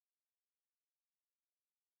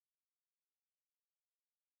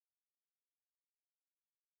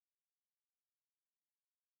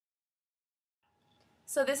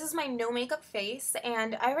So this is my no makeup face,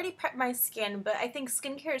 and I already prepped my skin, but I think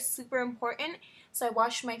skincare is super important. So I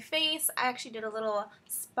washed my face. I actually did a little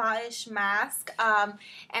spa-ish mask,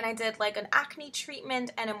 and I did like an acne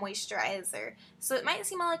treatment and a moisturizer. So it might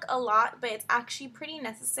seem like a lot, but it's actually pretty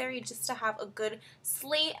necessary just to have a good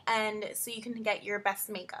slate and so you can get your best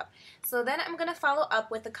makeup. So then I'm going to follow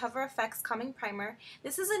up with the Cover FX Calming Primer.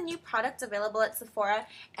 This is a new product available at Sephora,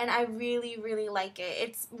 and I really like it.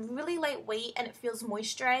 It's really lightweight and it feels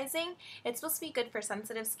moisturizing. It's supposed to be good for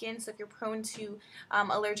sensitive skin, so if you're prone to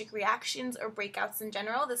allergic reactions or breakouts in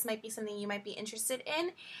general, this might be something you might be interested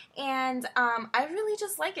in. And I really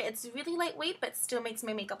just like it. It's really lightweight but still makes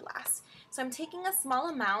my makeup last. So I'm taking a small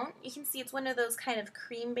amount. You can see it's one of those kind of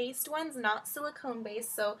cream-based ones, not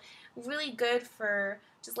silicone-based, so really good for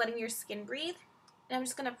just letting your skin breathe. And I'm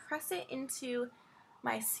just going to press it into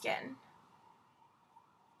my skin,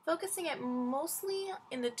 focusing it mostly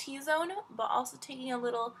in the T-zone, but also taking a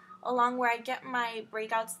little along where I get my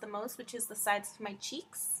breakouts the most, which is the sides of my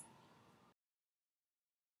cheeks.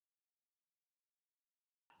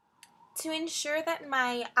 To ensure that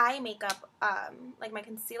my eye makeup, like my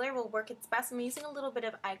concealer, will work its best, I'm using a little bit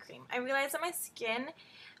of eye cream. I realize that my skin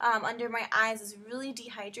under my eyes is really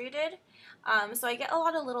dehydrated, so I get a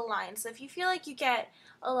lot of little lines. So if you feel like you get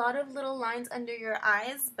a lot of little lines under your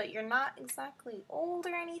eyes, but you're not exactly old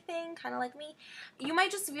or anything, kind of like me, you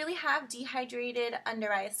might just really have dehydrated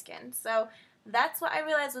under eye skin. So that's what I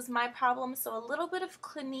realized was my problem. So a little bit of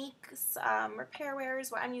Clinique's repair wear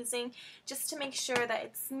is what I'm using, just to make sure that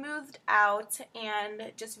it's smoothed out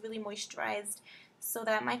and just really moisturized so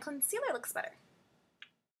that my concealer looks better.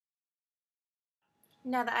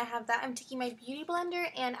 Now that I have that, I'm taking my Beauty Blender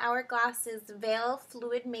and Hourglass's Veil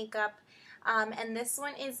Fluid Makeup, and this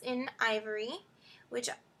one is in Ivory, which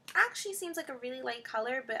actually seems like a really light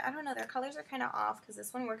color, but I don't know, their colors are kind of off because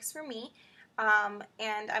this one works for me.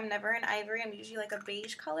 And I'm never in Ivory. I'm usually like a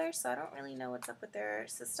beige color, so I don't really know what's up with their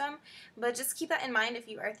system. But just keep that in mind if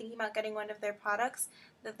you are thinking about getting one of their products,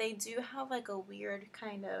 that they do have like a weird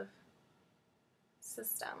kind of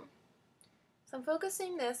system. So I'm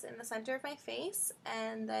focusing this in the center of my face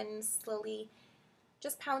and then slowly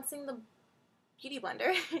just pouncing the Beauty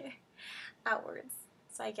Blender outwards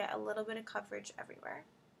so I get a little bit of coverage everywhere.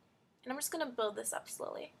 And I'm just going to build this up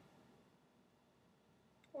slowly.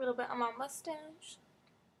 A little bit on my mustache,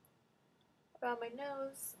 around my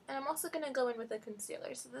nose, and I'm also going to go in with a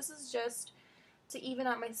concealer. So this is just to even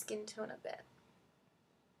out my skin tone a bit.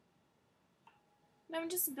 And I'm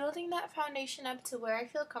just building that foundation up to where I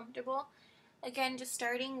feel comfortable. Again, just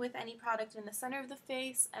starting with any product in the center of the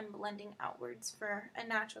face and blending outwards for a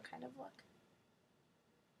natural kind of look.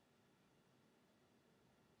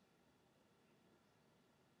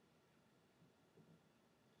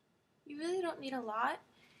 You really don't need a lot.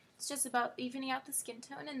 It's just about evening out the skin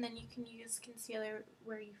tone, and then you can use concealer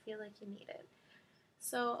where you feel like you need it.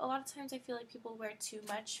 So a lot of times I feel like people wear too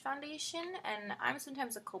much foundation, and I'm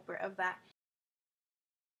sometimes a culprit of that.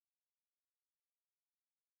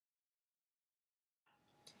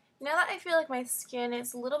 Now that I feel like my skin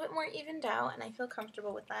is a little bit more evened out and I feel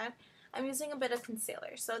comfortable with that, I'm using a bit of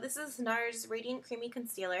concealer. So this is NARS Radiant Creamy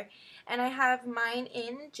Concealer, and I have mine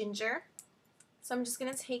in Ginger. So I'm just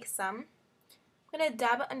going to take some. I'm going to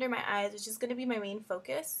dab it under my eyes, which is going to be my main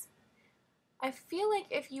focus. I feel like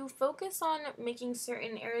if you focus on making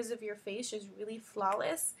certain areas of your face just really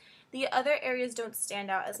flawless, the other areas don't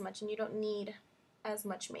stand out as much and you don't need as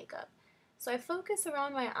much makeup. So I focus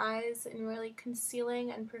around my eyes and really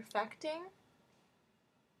concealing and perfecting.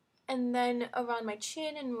 And then around my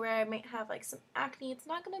chin and where I might have like some acne, it's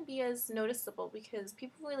not going to be as noticeable because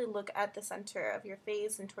people really look at the center of your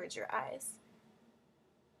face and towards your eyes.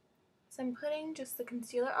 So I'm putting just the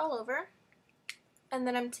concealer all over. And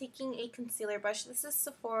then I'm taking a concealer brush. This is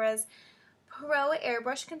Sephora's Pro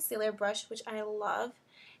Airbrush Concealer Brush, which I love.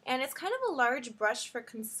 And it's kind of a large brush for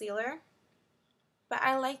concealer, but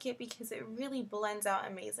I like it because it really blends out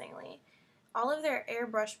amazingly. All of their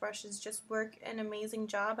airbrush brushes just work an amazing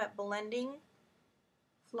job at blending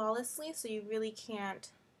flawlessly, so you really can't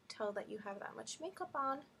tell that you have that much makeup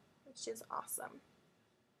on, which is awesome.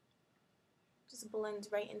 Just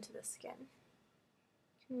blends right into the skin.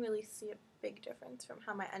 You can really see a big difference from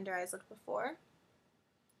how my under eyes looked before.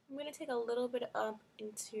 I'm going to take a little bit up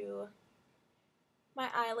into my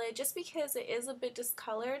eyelid just because it is a bit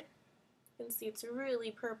discolored. You can see it's really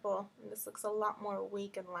purple, and this looks a lot more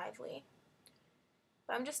awake and lively.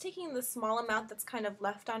 But I'm just taking the small amount that's kind of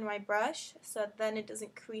left on my brush so that then it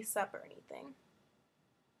doesn't crease up or anything.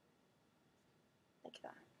 Like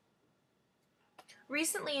that.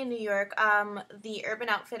 Recently in New York, the Urban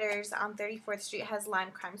Outfitters on 34th Street has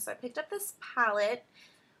lime crime, so I picked up this palette,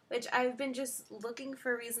 which I've been just looking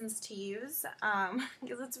for reasons to use,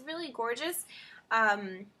 because it's really gorgeous,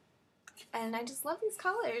 and I just love these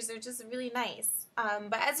colors. They're just really nice,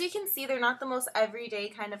 but as you can see, they're not the most everyday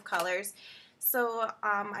kind of colors, so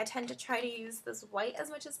I tend to try to use this white as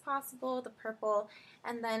much as possible, the purple,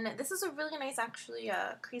 and then this is a really nice, actually,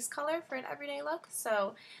 crease color for an everyday look.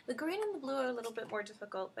 So the green and the blue are a little bit more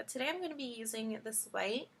difficult, but today I'm going to be using this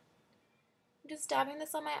white. I'm just dabbing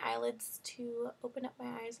this on my eyelids to open up my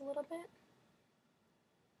eyes a little bit.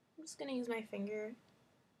 I'm just going to use my finger.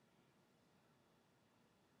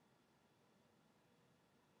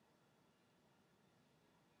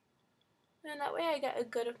 And that way I get a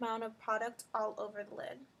good amount of product all over the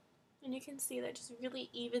lid. And you can see that just really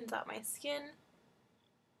evens out my skin.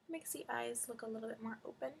 Makes the eyes look a little bit more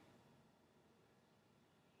open.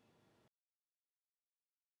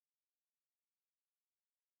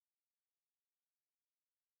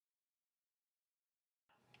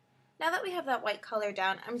 Now that we have that white color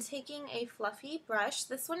down, I'm taking a fluffy brush.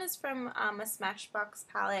 This one is from a Smashbox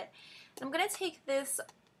palette. I'm going to take this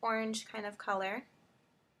orange kind of color,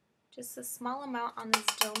 just a small amount on this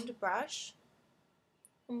domed brush,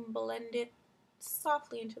 and blend it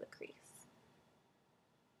softly into the crease.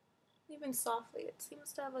 Even softly, it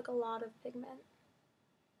seems to have like a lot of pigment.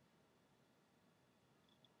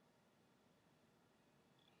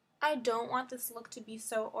 I don't want this look to be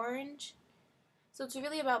so orange, so it's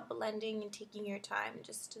really about blending and taking your time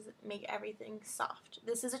just to make everything soft.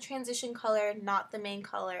 This is a transition color, not the main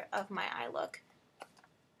color of my eye look.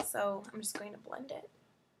 So I'm just going to blend it.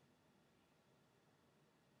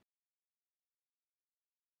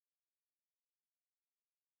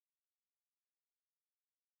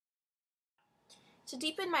 To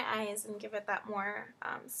deepen my eyes and give it that more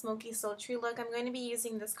smoky, sultry look, I'm going to be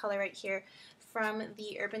using this color right here from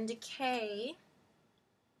the Urban Decay.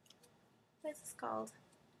 What is this called?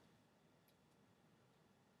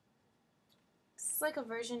 This is like a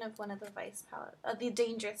version of one of the Vice palette, the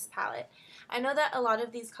Dangerous palette. I know that a lot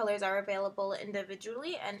of these colors are available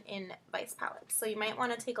individually and in Vice palettes, so you might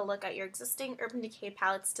want to take a look at your existing Urban Decay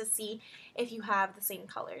palettes to see if you have the same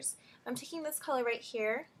colors. I'm taking this color right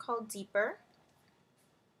here called Deeper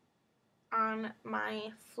on my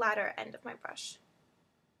flatter end of my brush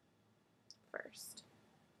first.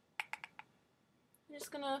 I'm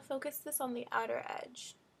just going to focus this on the outer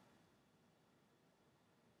edge.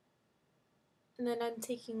 And then I'm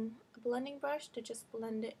taking a blending brush to just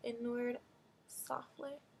blend it inward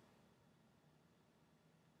softly.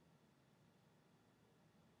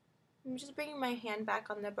 I'm just bringing my hand back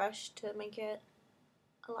on the brush to make it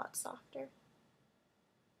a lot softer.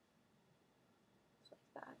 Just like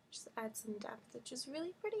that. Just add some depth, which is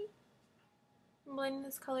really pretty. I'm blending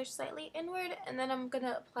this color slightly inward, and then I'm going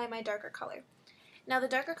to apply my darker color. Now the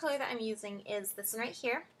darker color that I'm using is this one right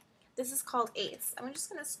here. This is called Ace. I'm just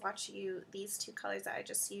going to swatch you these two colors that I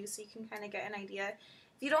just used so you can kind of get an idea.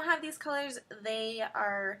 If you don't have these colors, they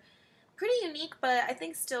are pretty unique, but I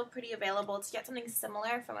think still pretty available to get something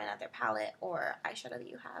similar from another palette or eyeshadow that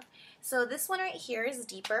you have. So this one right here is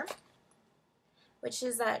Deeper, which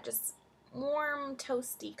is that just warm,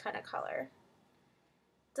 toasty kind of color.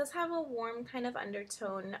 It does have a warm kind of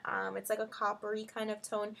undertone. It's like a coppery kind of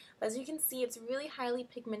tone, but as you can see, it's really highly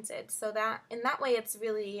pigmented, so that in that way it's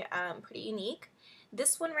really pretty unique.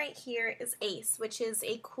 This one right here is Ace, which is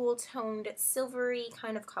a cool toned silvery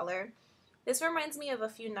kind of color. This reminds me of a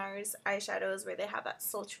few NARS eyeshadows where they have that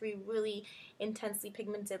sultry, really intensely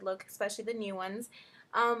pigmented look, especially the new ones.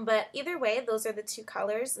 But either way, those are the two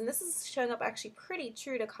colors, and this is showing up actually pretty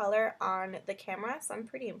true to color on the camera, so I'm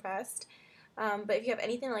pretty impressed. But if you have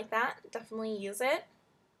anything like that, definitely use it.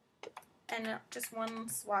 And just one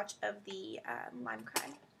swatch of the Lime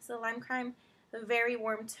Crime. So Lime Crime, a very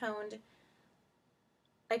warm toned.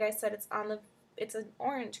 Like I said, it's an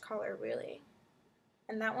orange color really.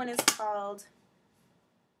 And that one is called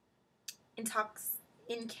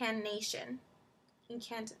Incantation.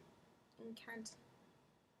 Incantation.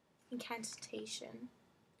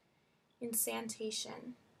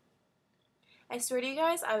 I swear to you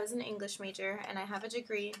guys, I was an English major and I have a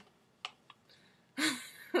degree.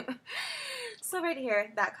 So right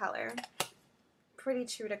here, that color. Pretty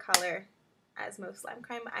true to color, as most Lime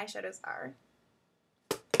Crime eyeshadows are.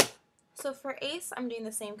 So for Ace, I'm doing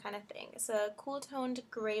the same kind of thing. It's a cool toned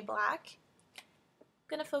gray-black. I'm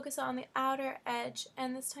going to focus on the outer edge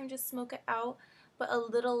and this time just smoke it out, but a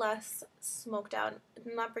little less smoked out.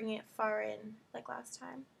 I'm not bringing it far in like last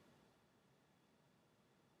time.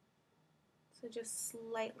 So just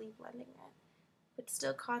slightly blending it. but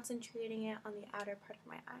still concentrating it on the outer part of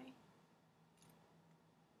my eye.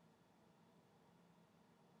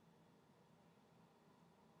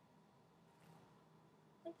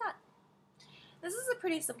 Like that. This is a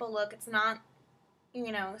pretty simple look. It's not,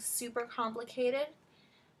 you know, super complicated,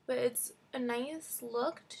 but it's a nice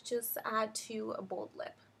look to just add to a bold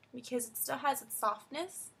lip because it still has its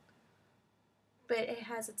softness, but it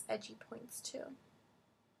has its edgy points too.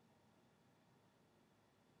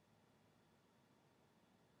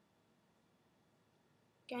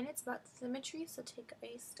 Again, it's about symmetry, so take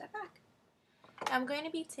a step back. I'm going to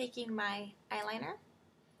be taking my eyeliner.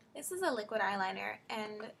 This is a liquid eyeliner,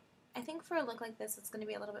 and I think for a look like this, it's going to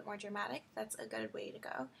be a little bit more dramatic. That's a good way to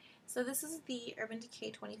go. So this is the Urban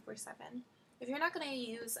Decay 24/7. If you're not going to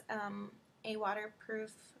use a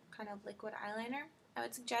waterproof kind of liquid eyeliner, I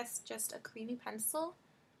would suggest just a creamy pencil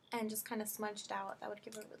and just kind of smudged out. That would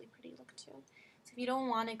give a really pretty look too. So if you don't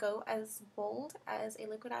want to go as bold as a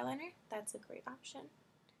liquid eyeliner, that's a great option.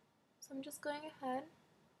 So I'm just going ahead.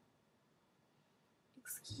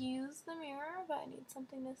 Excuse the mirror, but I need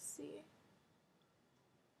something to see.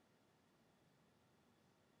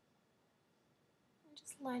 I'm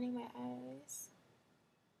just lining my eyes,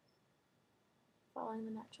 following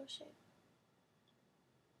the natural shape.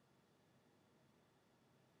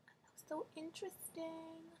 That was so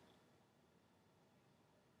interesting.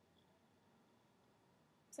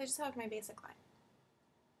 So I just have my basic line.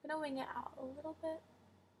 I'm gonna wing it out a little bit.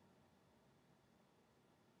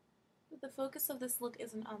 But the focus of this look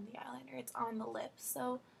isn't on the eyeliner, it's on the lips.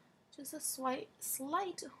 So just a slight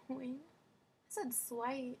wing. I said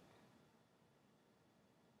slight.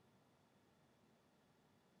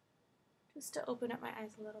 Just to open up my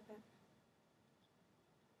eyes a little bit.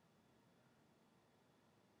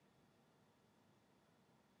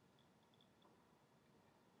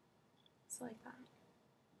 So like that.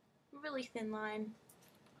 Really thin line.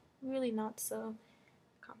 Really not so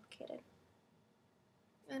complicated.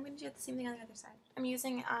 And I'm going to do the same thing on the other side. I'm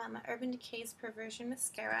using Urban Decay's Perversion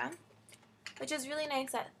Mascara, which is really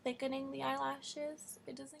nice at thickening the eyelashes.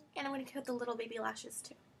 It doesn't, and I'm going to cut the little baby lashes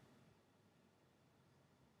too.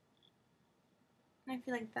 And I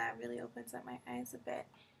feel like that really opens up my eyes a bit.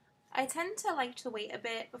 I tend to like to wait a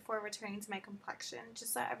bit before returning to my complexion,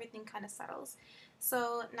 just so everything kind of settles.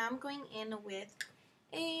 So now I'm going in with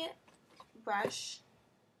a brush,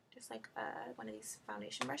 just like one of these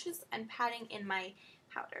foundation brushes, and patting in my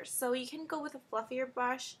powder. So you can go with a fluffier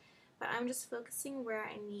brush, but I'm just focusing where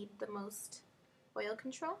I need the most oil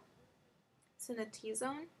control. It's in the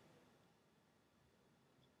T-zone.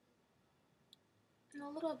 And a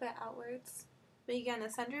little bit outwards. But again, the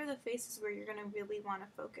center of the face is where you're going to really want to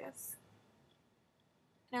focus.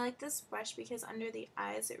 And I like this brush because under the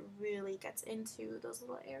eyes it really gets into those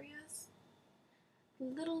little areas.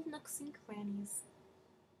 Little nooks and crannies.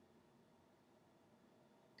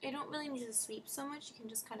 You don't really need to sweep so much, you can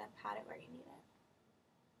just kind of pat it where you need it.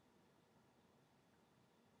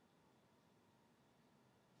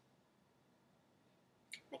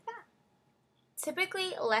 Like that.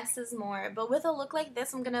 Typically less is more, but with a look like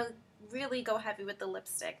this I'm going to really go heavy with the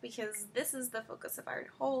lipstick because this is the focus of our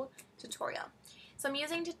whole tutorial. So I'm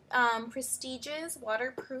using Prestige's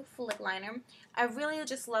waterproof lip liner. I really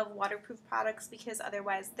just love waterproof products because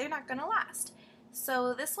otherwise they're not going to last.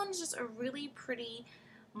 So this one's just a really pretty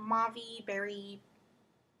mauvey, berry,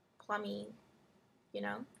 plummy, you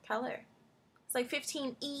know, color. It's like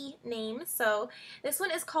 15E names. So this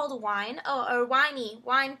one is called Wine. Oh, or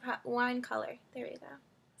wine color. There you go.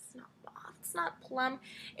 It's not mauve. It's not plum.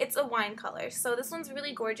 It's a wine color. So this one's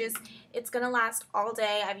really gorgeous. It's gonna last all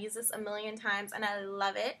day. I've used this a million times and I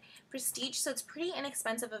love it. Prestige, so it's pretty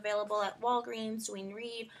inexpensive, available at Walgreens, Duane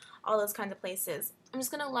Reade, all those kinds of places. I'm just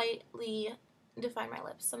gonna lightly define my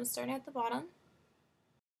lips. So I'm starting at the bottom.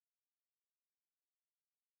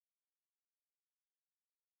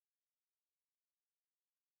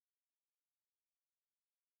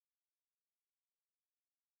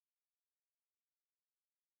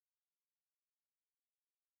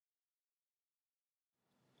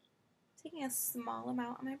 Taking a small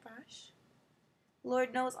amount on my brush.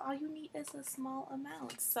 Lord knows all you need is a small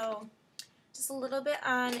amount. So just a little bit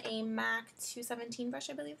on a MAC 217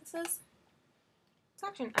 brush, I believe this is. It's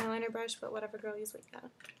actually an eyeliner brush, but whatever, girl, use what you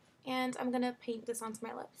got. And I'm going to paint this onto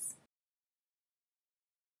my lips.